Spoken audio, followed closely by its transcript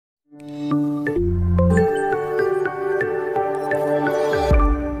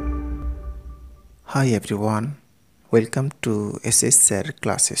Hi everyone, welcome to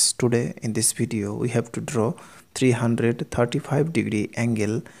shsirclasses. Today in this video we have to draw 335-degree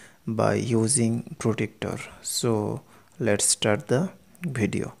angle by using protractor. So let's start the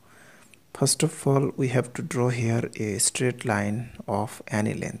video. First of all, we have to draw here a straight line of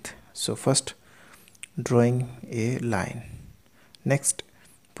any length. So first drawing a line. Next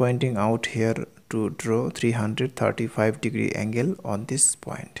pointing out here to draw 335-degree angle on this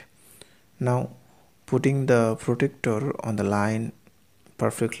point. Now putting the protractor on the line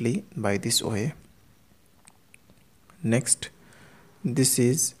perfectly by this way. Next, this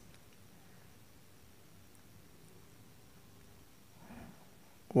is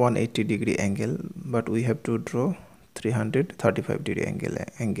 180-degree angle, but we have to draw 335-degree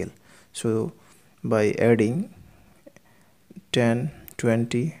angle. So by adding 10,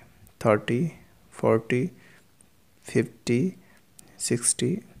 20, 30, 40, 50,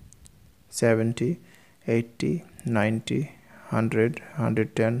 60, 70, 80, 90, 100,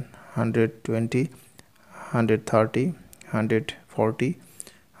 110, 120, 130, 140,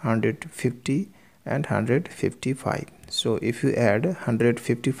 150 and 155. So if you add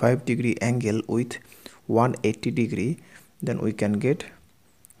 155-degree angle with 180-degree, then we can get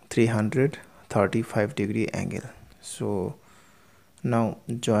 335-degree angle. So now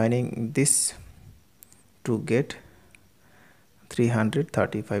joining this to get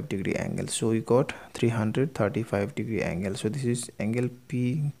 335-degree angle. So we got 335-degree angle. So this is angle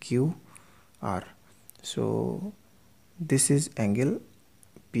PQR. So this is angle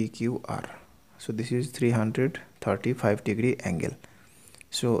PQR. So this is 335-degree angle.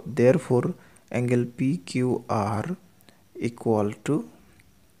 So therefore angle PQR equal to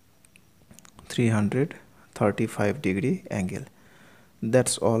 335-degree angle.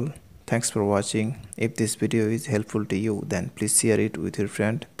 That's all. Thanks for watching. If this video is helpful to you, then please share it with your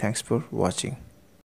friend. Thanks for watching.